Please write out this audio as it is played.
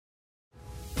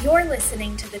You're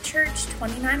listening to the Church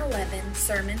 2911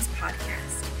 Sermons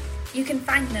Podcast. You can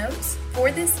find notes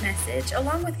for this message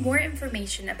along with more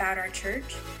information about our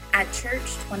church at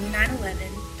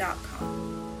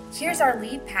church2911.com. Here's our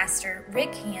lead pastor,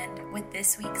 Rick Hand, with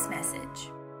this week's message.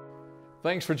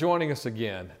 Thanks for joining us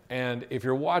again. And if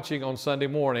you're watching on Sunday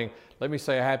morning, let me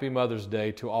say a happy Mother's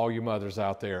Day to all you mothers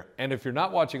out there. And if you're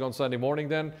not watching on Sunday morning,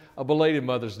 then a belated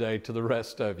Mother's Day to the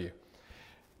rest of you.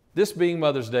 This being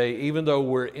Mother's Day, even though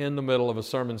we're in the middle of a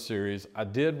sermon series, I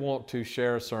did want to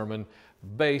share a sermon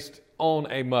based on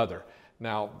a mother.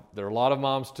 Now, there are a lot of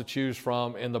moms to choose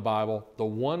from in the Bible. The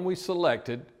one we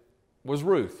selected was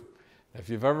Ruth. If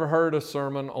you've ever heard a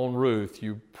sermon on Ruth,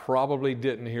 you probably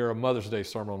didn't hear a Mother's Day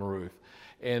sermon on Ruth.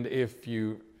 And if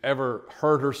you ever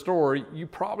heard her story, you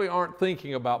probably aren't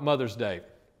thinking about Mother's Day.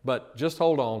 But just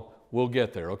hold on, we'll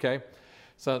get there, okay?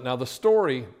 So now the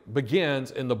story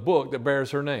begins in the book that bears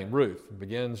her name, Ruth. It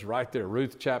begins right there,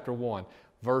 Ruth chapter 1,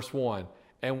 verse 1.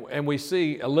 And we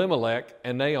see Elimelech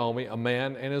and Naomi, a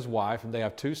man and his wife, and they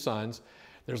have two sons.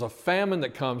 There's a famine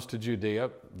that comes to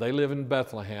Judea. They live in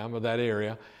Bethlehem, or that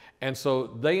area. And so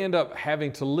they end up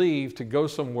having to leave to go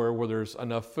somewhere where there's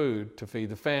enough food to feed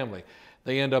the family.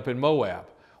 They end up in Moab.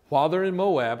 While they're in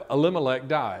Moab, Elimelech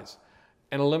dies.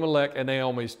 And Elimelech and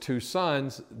Naomi's two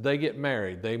sons, they get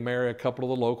married. They marry a couple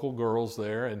of the local girls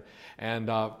there.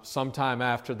 And sometime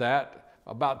after that,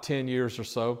 about 10 years or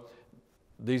so,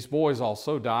 these boys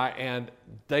also die and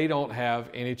they don't have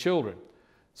any children.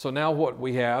 So now what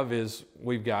we have is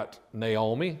we've got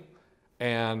Naomi,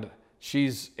 and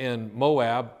she's in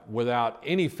Moab without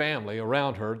any family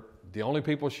around her. The only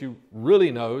people she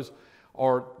really knows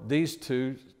are these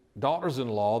two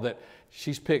daughters-in-law that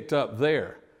she's picked up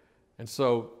there. And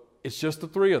so it's just the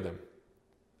three of them,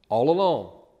 all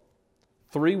alone.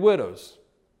 Three widows,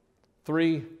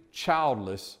 three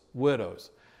childless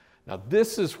widows. Now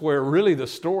this is where really the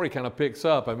story kind of picks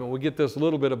up. I mean, we get this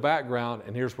little bit of background,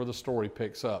 and here's where the story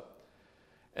picks up.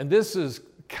 And this is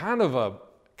kind of a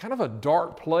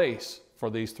dark place for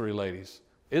these three ladies,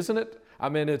 isn't it? I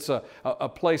mean, it's a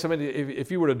place, I mean, if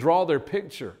you were to draw their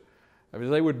picture, I mean,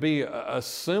 they would be a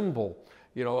symbol,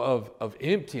 you know, of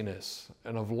emptiness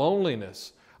and of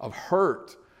loneliness, of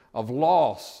hurt, of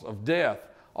loss, of death,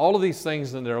 all of these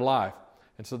things in their life.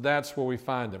 And so that's where we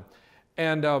find them.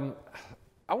 And I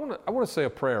want to say a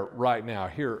prayer right now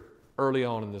here early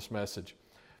on in this message,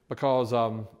 because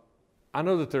I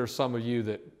know that there's some of you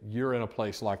that you're in a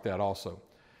place like that also.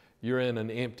 You're in an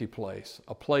empty place,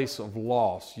 a place of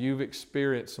loss. You've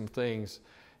experienced some things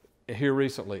here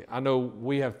recently. I know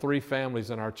we have three families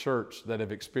in our church that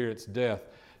have experienced death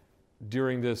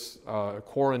during this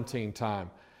quarantine time.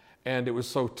 And it was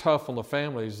so tough on the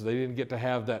families, they didn't get to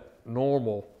have that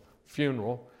normal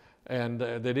funeral, and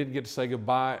they didn't get to say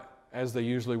goodbye as they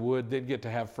usually would. They'd get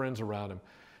to have friends around them.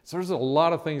 So there's a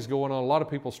lot of things going on, a lot of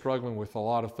people struggling with a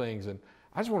lot of things. And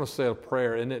I just want to say a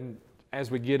prayer, and then as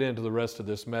we get into the rest of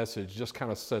this message, just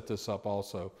kind of set this up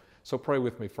also. So pray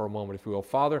with me for a moment, if you will.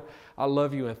 Father, I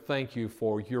love you and thank you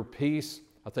for your peace.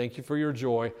 I thank you for your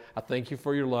joy. I thank you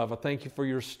for your love. I thank you for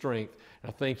your strength.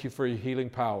 And I thank you for your healing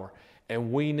power.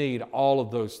 And we need all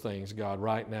of those things, God,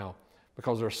 right now,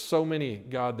 because there are so many,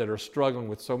 God, that are struggling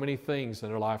with so many things in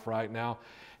their life right now.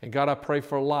 And God, I pray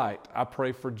for light. I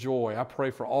pray for joy. I pray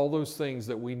for all those things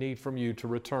that we need from you to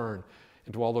return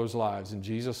into all those lives. In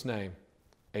Jesus' name,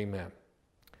 amen.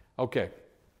 Okay,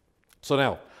 so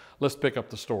now let's pick up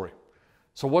the story.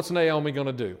 So what's Naomi going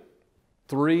to do?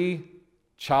 Three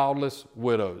childless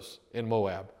widows in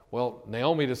Moab. Well,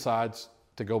 Naomi decides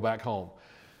to go back home.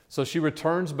 So she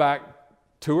returns back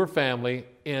to her family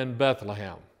in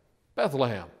Bethlehem.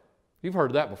 Bethlehem. You've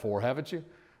heard that before, haven't you?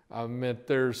 I mean,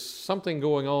 there's something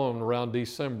going on around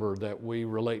December that we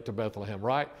relate to Bethlehem,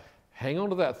 right? Hang on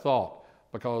to that thought,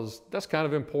 because that's kind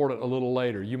of important a little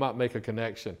later. You might make a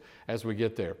connection as we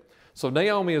get there. So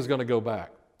Naomi is going to go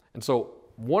back. And so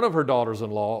one of her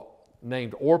daughters-in-law,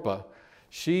 named Orpah,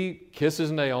 she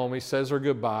kisses Naomi, says her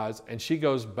goodbyes, and she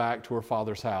goes back to her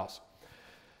father's house.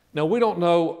 Now, we don't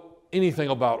know anything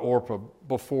about Orpah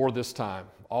before this time.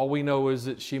 All we know is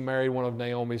that she married one of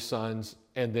Naomi's sons,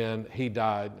 and then he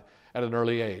died at an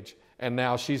early age. And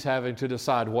now she's having to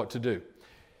decide what to do.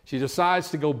 She decides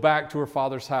to go back to her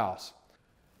father's house.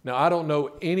 Now, I don't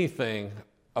know anything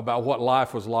about what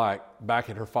life was like back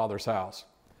at her father's house,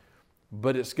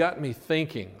 but it's got me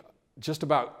thinking just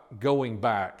about going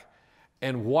back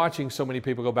and watching so many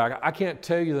people go back. I can't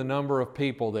tell you the number of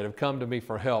people that have come to me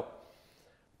for help,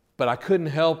 but I couldn't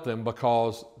help them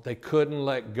because they couldn't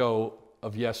let go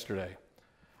of yesterday.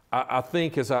 I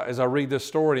think as I read this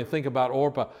story and think about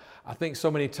Orpah, I think so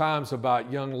many times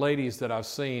about young ladies that I've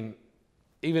seen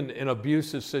even in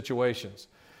abusive situations,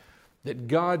 that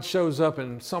God shows up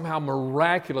and somehow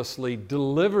miraculously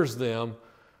delivers them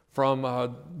from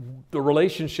the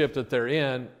relationship that they're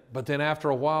in, but then after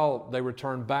a while, they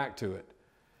return back to it.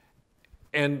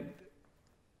 And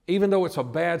even though it's a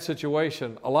bad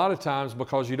situation, a lot of times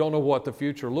because you don't know what the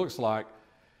future looks like,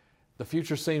 the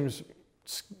future seems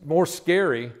more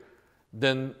scary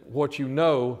than what you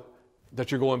know that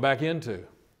you're going back into.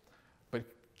 But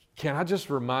can I just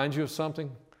remind you of something?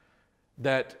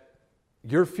 That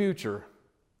your future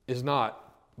is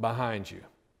not behind you.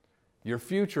 Your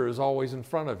future is always in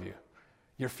front of you.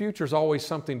 Your future is always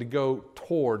something to go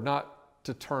toward, not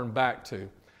to turn back to.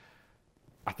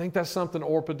 I think that's something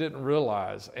Orpah didn't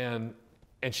realize, and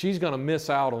she's going to miss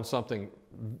out on something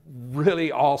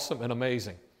really awesome and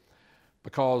amazing,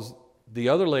 because the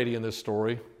other lady in this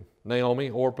story, Naomi,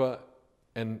 Orpah,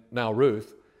 and now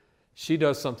Ruth, she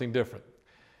does something different.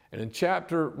 And in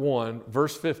chapter 1,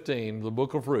 verse 15, the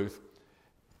book of Ruth,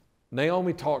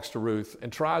 Naomi talks to Ruth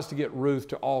and tries to get Ruth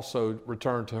to also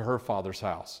return to her father's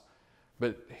house.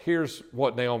 But here's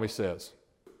what Naomi says.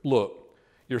 Look,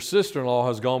 your sister-in-law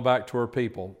has gone back to her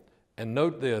people. And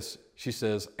note this, she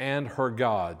says, and her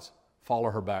gods follow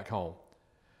her back home.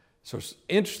 So it's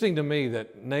interesting to me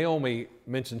that Naomi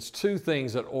mentions two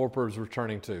things that Orpah is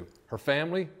returning to, her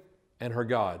family and her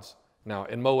gods. Now,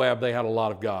 in Moab, they had a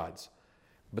lot of gods.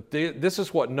 But this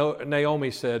is what Naomi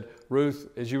said, Ruth,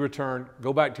 as you return,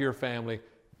 go back to your family,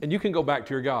 and you can go back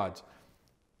to your gods.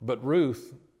 But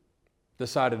Ruth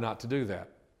decided not to do that.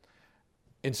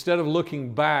 Instead of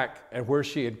looking back at where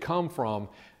she had come from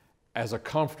as a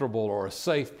comfortable or a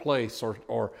safe place,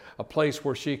 or a place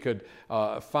where she could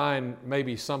find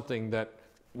maybe something that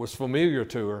was familiar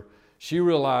to her, she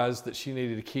realized that she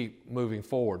needed to keep moving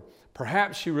forward.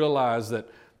 Perhaps she realized that,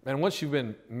 man, once you've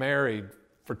been married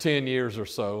for 10 years or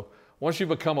so, once you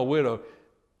become a widow,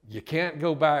 you can't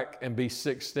go back and be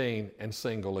 16 and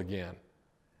single again.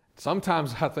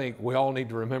 Sometimes I think we all need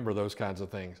to remember those kinds of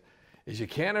things, is you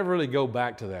can't ever really go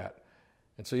back to that.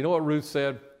 And so you know what Ruth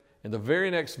said? In the very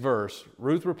next verse,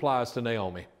 Ruth replies to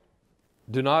Naomi,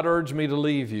 do not urge me to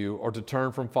leave you or to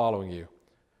turn from following you.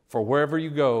 For wherever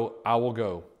you go, I will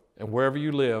go, and wherever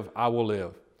you live, I will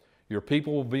live. Your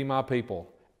people will be my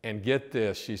people. And get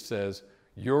this, she says,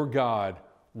 your God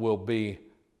will be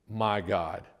my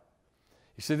God.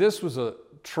 You see, this was a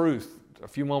truth a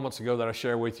few moments ago that I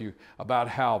shared with you about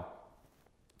how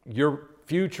your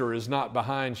future is not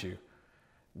behind you.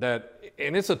 And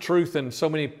it's a truth in so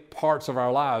many parts of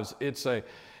our lives. It's a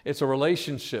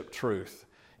relationship truth.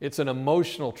 It's an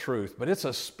emotional truth, but it's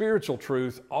a spiritual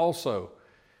truth also,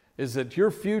 is that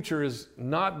your future is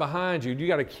not behind you. You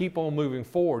got to keep on moving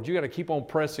forward. You got to keep on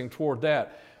pressing toward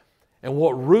that. And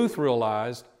what Ruth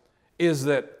realized is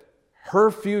that her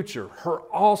future, her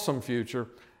awesome future,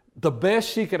 the best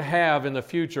she could have in the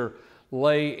future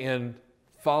lay in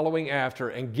following after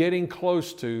and getting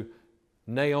close to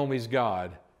Naomi's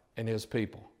God and his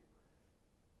people.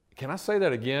 Can I say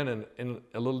that again in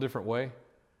a little different way?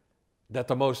 That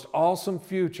the most awesome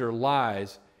future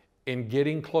lies in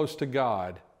getting close to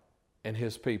God and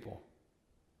his people.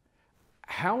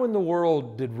 How in the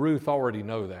world did Ruth already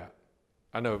know that?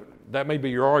 I know that may be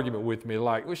your argument with me,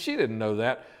 like, well, she didn't know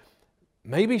that.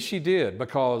 Maybe she did,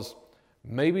 because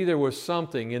maybe there was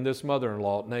something in this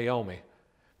mother-in-law, Naomi.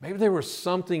 Maybe there was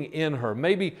something in her.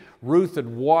 Maybe Ruth had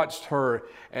watched her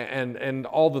and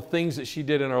all the things that she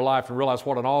did in her life and realized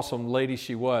what an awesome lady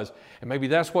she was. And maybe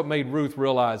that's what made Ruth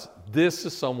realize, this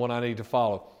is someone I need to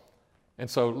follow. And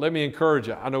so let me encourage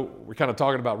you. I know we're kind of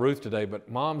talking about Ruth today, but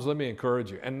moms, let me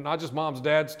encourage you. And not just moms,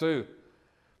 dads too.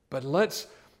 But let's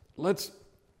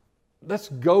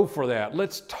go for that.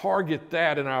 Let's target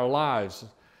that in our lives,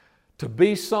 to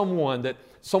be someone that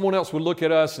someone else would look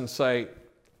at us and say,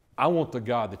 I want the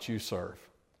God that you serve.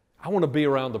 I want to be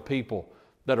around the people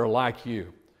that are like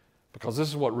you, because this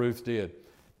is what Ruth did.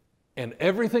 And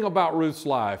everything about Ruth's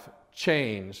life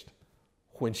changed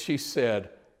when she said,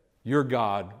 your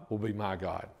God will be my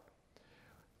God.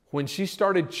 When she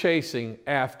started chasing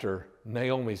after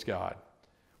Naomi's God,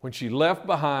 when she left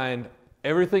behind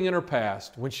everything in her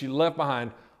past, when she left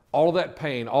behind all of that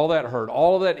pain, all that hurt,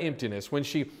 all of that emptiness, when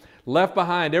she left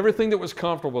behind everything that was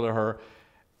comfortable to her,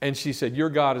 and she said,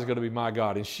 your God is going to be my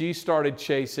God, and she started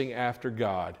chasing after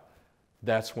God,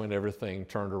 that's when everything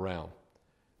turned around,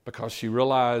 because she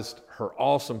realized her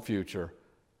awesome future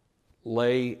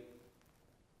lay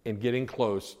in getting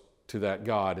close to that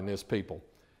God and his people.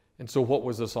 And so what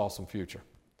was this awesome future?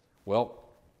 Well,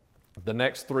 the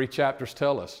next 3 chapters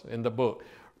tell us in the book.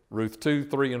 Ruth 2,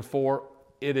 3, and 4,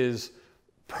 it is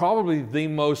probably the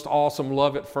most awesome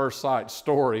love at first sight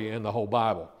story in the whole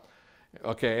Bible.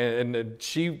 Okay, and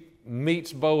she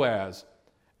meets Boaz,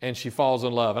 and she falls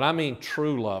in love. And I mean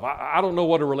true love. I don't know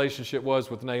what her relationship was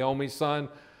with Naomi's son,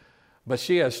 but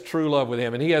she has true love with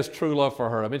him, and he has true love for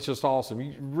her. I mean, it's just awesome.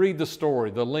 You read the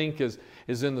story. The link is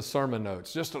in the sermon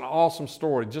notes. Just an awesome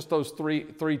story. Just those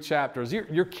three chapters.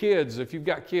 Your kids, if you've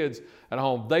got kids at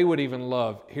home, they would even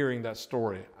love hearing that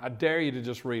story. I dare you to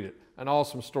just read it. An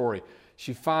awesome story.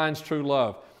 She finds true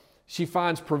love. She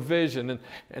finds provision.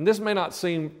 And this may not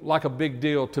seem like a big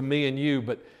deal to me and you,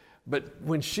 but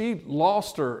when she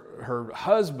lost her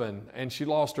husband, and she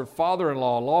lost her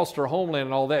father-in-law, lost her homeland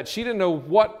and all that, she didn't know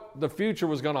what the future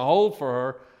was going to hold for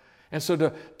her. And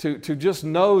so to just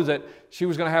know that she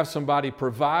was going to have somebody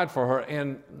provide for her,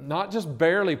 and not just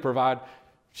barely provide,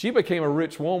 she became a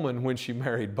rich woman when she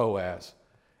married Boaz,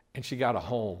 and she got a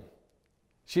home.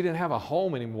 She didn't have a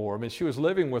home anymore. I mean, she was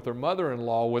living with her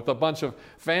mother-in-law with a bunch of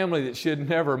family that she had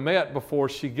never met before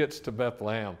she gets to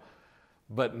Bethlehem.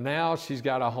 But now she's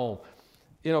got a home.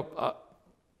 You know,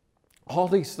 all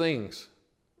these things,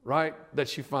 right, that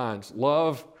she finds,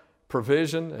 love,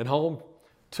 provision, and home,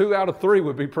 2 out of 3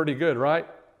 would be pretty good, right?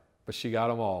 But she got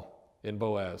them all in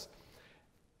Boaz.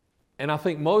 And I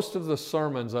think most of the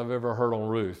sermons I've ever heard on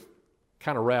Ruth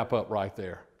kind of wrap up right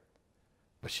there.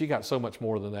 But she got so much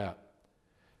more than that.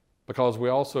 Because we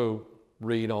also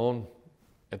read on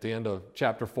at the end of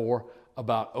chapter 4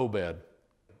 about Obed.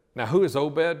 Now, who is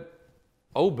Obed?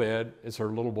 Obed is her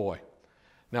little boy.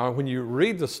 Now, when you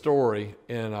read the story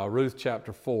in Ruth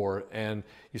chapter 4, and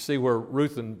you see where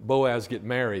Ruth and Boaz get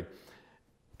married,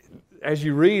 as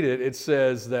you read it, it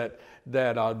says that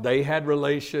they had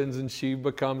relations, and she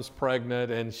becomes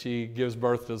pregnant, and she gives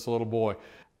birth to this little boy.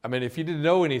 I mean, if you didn't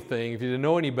know anything, if you didn't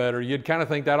know any better, you'd kind of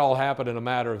think that all happened in a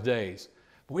matter of days.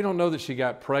 But we don't know that she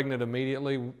got pregnant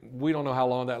immediately. We don't know how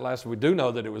long that lasted. We do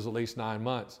know that it was at least 9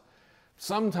 months.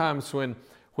 Sometimes when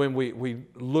we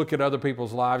look at other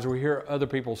people's lives, or we hear other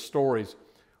people's stories,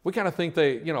 we kind of think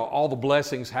all the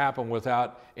blessings happen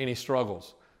without any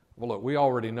struggles. Well, look, we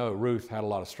already know Ruth had a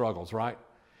lot of struggles, right?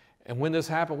 And when this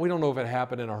happened, we don't know if it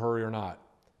happened in a hurry or not.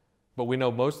 But we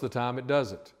know most of the time it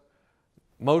doesn't.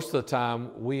 Most of the time,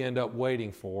 we end up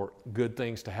waiting for good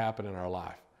things to happen in our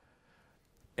life.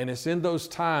 And it's in those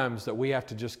times that we have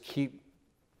to just keep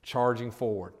charging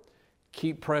forward.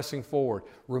 Keep pressing forward.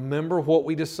 Remember what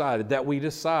we decided,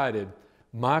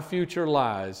 my future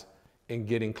lies in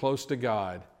getting close to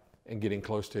God and getting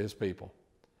close to His people.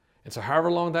 And so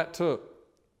however long that took,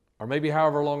 or maybe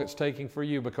however long it's taking for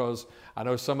you, because I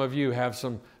know some of you have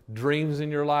some dreams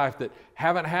in your life that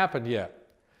haven't happened yet.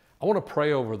 I want to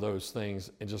pray over those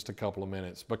things in just a couple of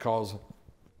minutes, because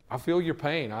I feel your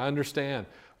pain. I understand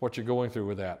what you're going through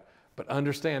with that. But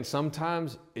understand,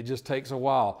 sometimes it just takes a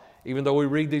while. Even though we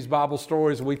read these Bible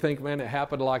stories and we think, man, it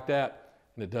happened like that,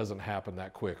 and it doesn't happen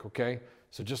that quick, okay?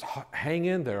 So just hang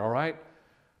in there, all right?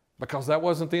 Because that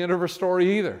wasn't the end of her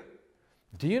story either.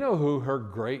 Do you know who her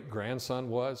great-grandson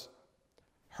was?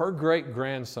 Her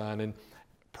great-grandson, and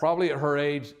probably at her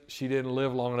age, she didn't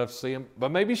live long enough to see him,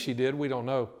 but maybe she did, we don't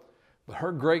know. But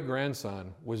her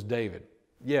great-grandson was David.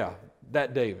 Yeah,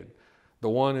 that David. The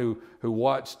one who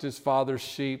watched his father's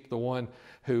sheep, the one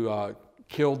who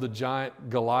killed the giant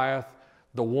Goliath,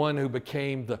 the one who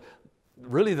became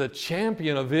really the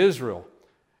champion of Israel.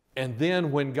 And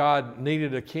then when God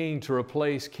needed a king to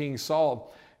replace King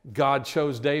Saul, God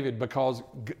chose David, because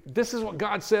this is what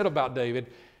God said about David.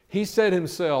 He said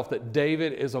himself that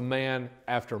David is a man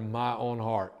after my own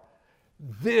heart.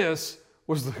 This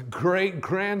was the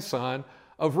great-grandson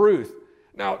of Ruth.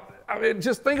 Now, I mean,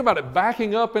 just think about it,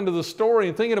 backing up into the story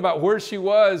and thinking about where she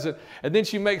was, and then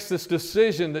she makes this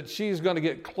decision that she's going to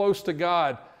get close to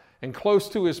God and close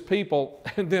to His people,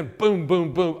 and then boom,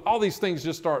 boom, boom, all these things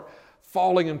just start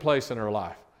falling in place in her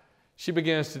life. She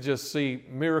begins to just see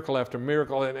miracle after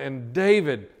miracle, and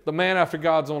David, the man after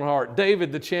God's own heart,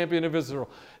 David, the champion of Israel,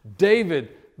 David,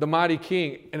 the mighty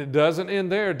king. And it doesn't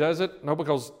end there, does it? No,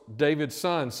 because David's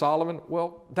son, Solomon,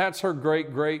 well, that's her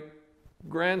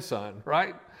great-great-grandson,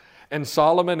 right? And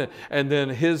Solomon, and then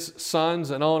his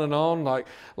sons, and on, like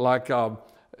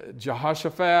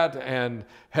Jehoshaphat and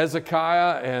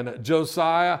Hezekiah and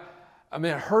Josiah. I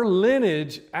mean, her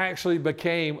lineage actually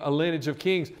became a lineage of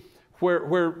kings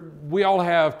where we all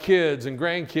have kids and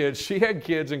grandkids. She had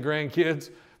kids and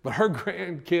grandkids, but her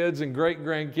grandkids and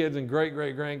great-grandkids and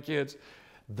great-great-grandkids,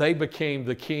 they became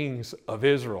the kings of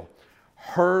Israel.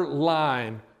 Her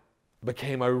line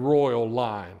became a royal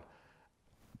line.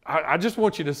 I just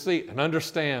want you to see and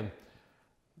understand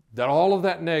that all of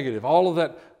that negative, all of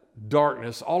that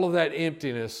darkness, all of that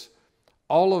emptiness,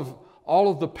 all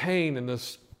of the pain and the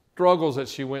struggles that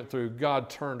she went through, God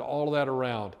turned all of that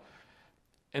around.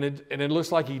 And it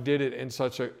looks like he did it in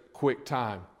such a quick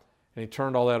time. And he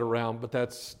turned all that around, but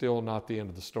that's still not the end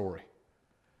of the story.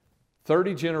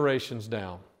 30 generations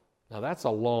down. Now that's a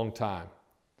long time.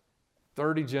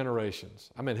 30 generations.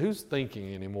 I mean, who's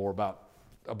thinking anymore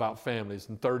about families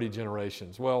in 30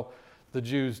 generations? Well, the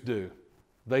Jews do.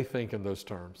 They think in those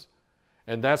terms.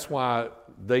 And that's why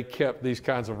they kept these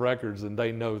kinds of records, and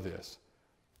they know this.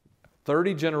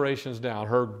 30 generations down,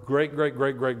 her great,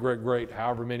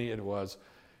 however many it was,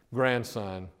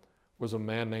 grandson was a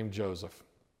man named Joseph.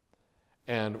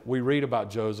 And we read about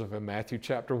Joseph in Matthew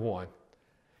chapter 1.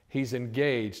 He's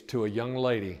engaged to a young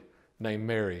lady named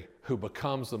Mary, who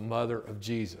becomes the mother of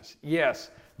Jesus. Yes,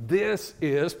 this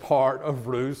is part of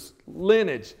Ruth's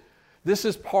lineage. This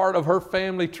is part of her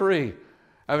family tree.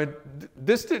 I mean,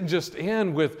 this didn't just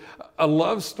end with a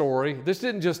love story. This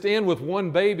didn't just end with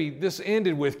one baby. This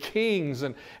ended with kings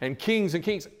and kings and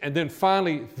kings. And then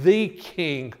finally, the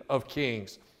King of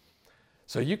Kings.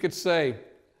 So you could say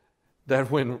that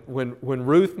when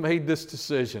Ruth made this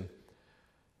decision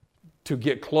to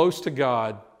get close to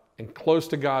God and close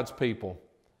to God's people,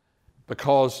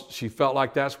 because she felt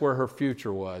like that's where her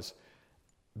future was,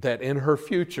 that in her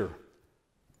future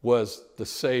was the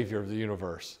Savior of the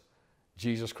universe,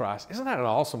 Jesus Christ. Isn't that an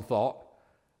awesome thought?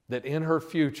 That in her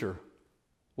future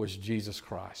was Jesus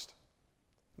Christ.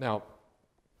 Now,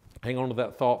 hang on to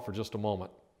that thought for just a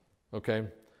moment, okay?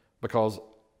 Because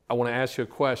I want to ask you a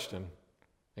question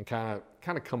and kind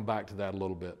of come back to that a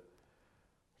little bit.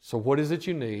 So what is it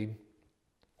you need?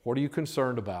 What are you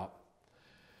concerned about?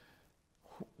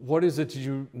 What is it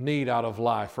you need out of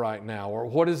life right now? Or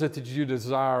what is it that you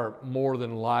desire more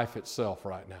than life itself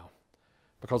right now?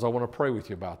 Because I want to pray with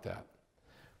you about that.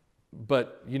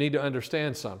 But you need to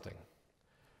understand something.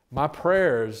 My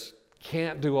prayers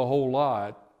can't do a whole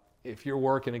lot if you're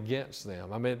working against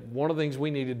them. I mean, one of the things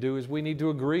we need to do is we need to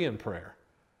agree in prayer.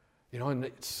 You know, and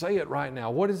say it right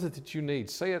now. What is it that you need?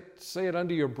 Say it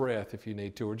under your breath if you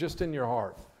need to, or just in your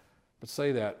heart. But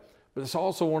say that. But it's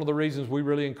also one of the reasons we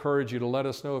really encourage you to let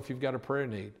us know if you've got a prayer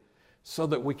need, so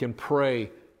that we can pray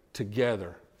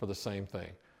together for the same thing.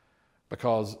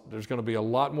 Because there's going to be a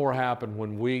lot more happen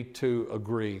when we two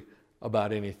agree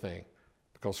about anything.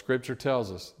 Because Scripture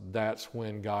tells us that's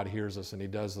when God hears us and He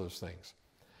does those things.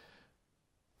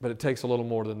 But it takes a little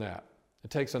more than that. It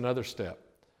takes another step.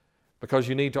 Because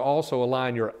you need to also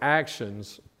align your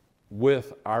actions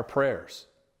with our prayers.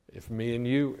 If me and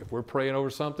you, if we're praying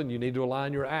over something, you need to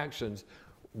align your actions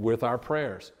with our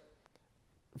prayers.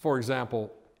 For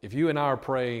example, if you and I are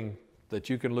praying that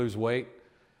you can lose weight,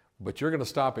 but you're going to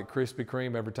stop at Krispy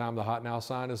Kreme every time the Hot Now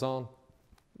sign is on,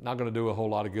 not going to do a whole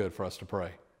lot of good for us to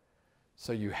pray.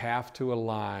 So you have to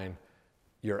align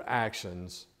your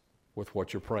actions with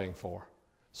what you're praying for.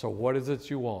 So what is it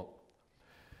you want?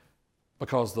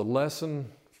 Because the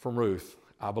lesson from Ruth,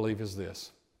 I believe, is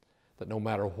this, that no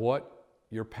matter what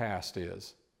your past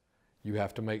is, you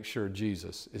have to make sure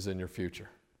Jesus is in your future.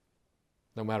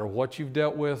 No matter what you've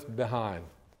dealt with behind,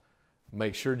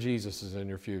 make sure Jesus is in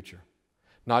your future.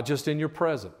 Not just in your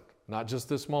present, not just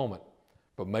this moment,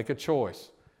 but make a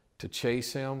choice to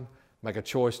chase Him, make a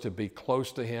choice to be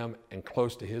close to Him and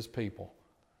close to His people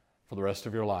for the rest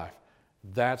of your life.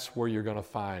 That's where you're going to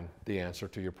find the answer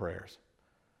to your prayers.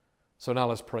 So now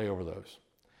let's pray over those.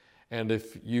 And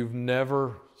if you've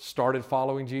never started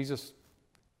following Jesus,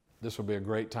 this will be a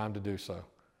great time to do so.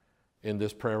 In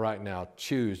this prayer right now,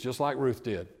 choose, just like Ruth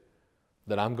did,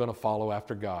 that I'm going to follow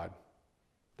after God.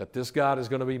 That this God is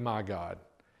going to be my God,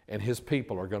 and His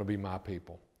people are going to be my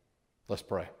people. Let's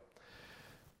pray.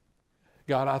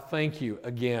 God, I thank You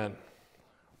again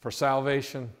for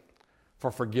salvation,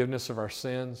 for forgiveness of our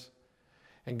sins,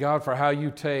 and God, for how You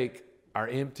take our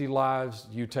empty lives,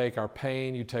 You take our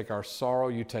pain, You take our sorrow,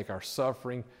 You take our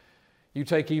suffering, You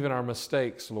take even our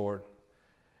mistakes, Lord,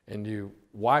 and You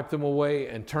wipe them away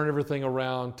and turn everything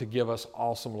around to give us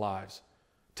awesome lives,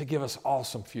 to give us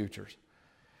awesome futures.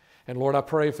 And Lord, I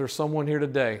pray if there's someone here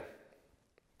today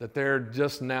that they're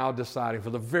just now deciding for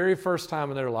the very first time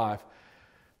in their life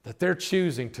that they're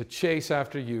choosing to chase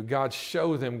after You, God,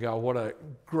 show them, God, what a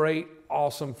great,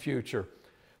 awesome future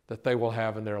that they will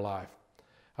have in their life.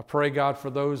 I pray, God,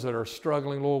 for those that are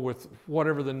struggling, Lord, with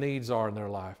whatever the needs are in their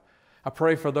life. I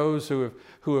pray for those who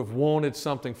have wanted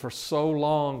something for so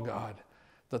long, God,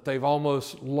 that they've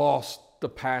almost lost the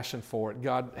passion for it.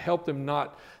 God, help them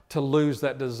not to lose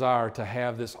that desire to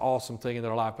have this awesome thing in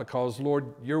their life, because,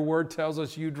 Lord, Your word tells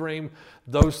us You dream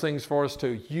those things for us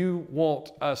too. You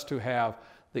want us to have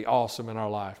the awesome in our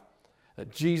life. That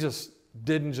Jesus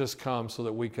didn't just come so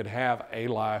that we could have a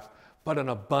life, but an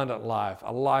abundant life,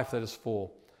 a life that is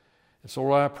full. And so,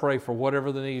 Lord, I pray for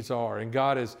whatever the needs are. And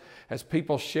God, as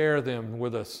people share them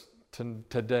with us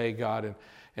today, God,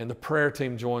 and the prayer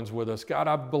team joins with us, God,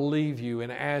 I believe you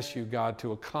and ask you, God,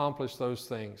 to accomplish those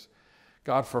things.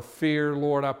 God, for fear,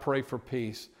 Lord, I pray for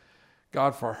peace.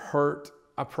 God, for hurt,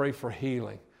 I pray for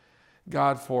healing.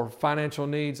 God, for financial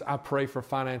needs, I pray for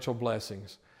financial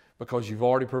blessings because you've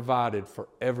already provided for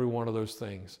every one of those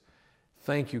things.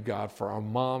 Thank you, God, for our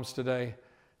moms today.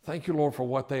 Thank you, Lord, for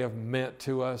what they have meant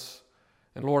to us.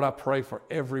 And Lord, I pray for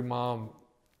every mom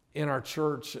in our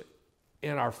church,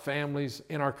 in our families,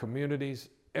 in our communities,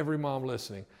 every mom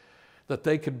listening, that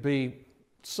they could be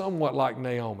somewhat like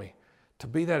Naomi, to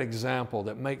be that example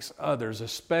that makes others,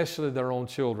 especially their own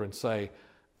children, say,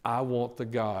 I want the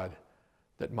God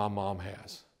that my mom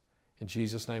has. In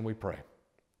Jesus' name we pray.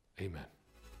 Amen.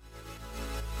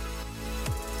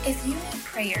 If you need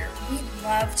prayer, we'd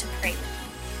love to pray with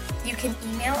you. You can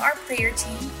email our prayer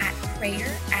team at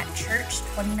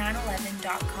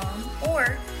prayer@church2911.com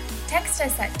or text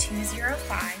us at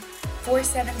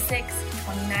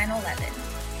 205-476-2911.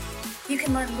 You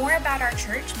can learn more about our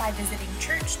church by visiting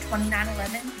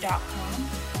church2911.com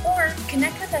or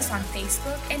connect with us on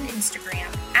Facebook and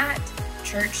Instagram at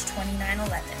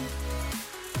Church2911.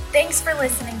 Thanks for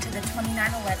listening to the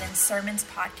 2911 Sermons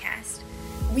podcast.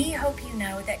 We hope you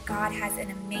know that God has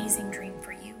an amazing dream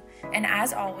for you. And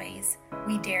as always,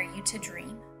 we dare you to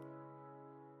dream.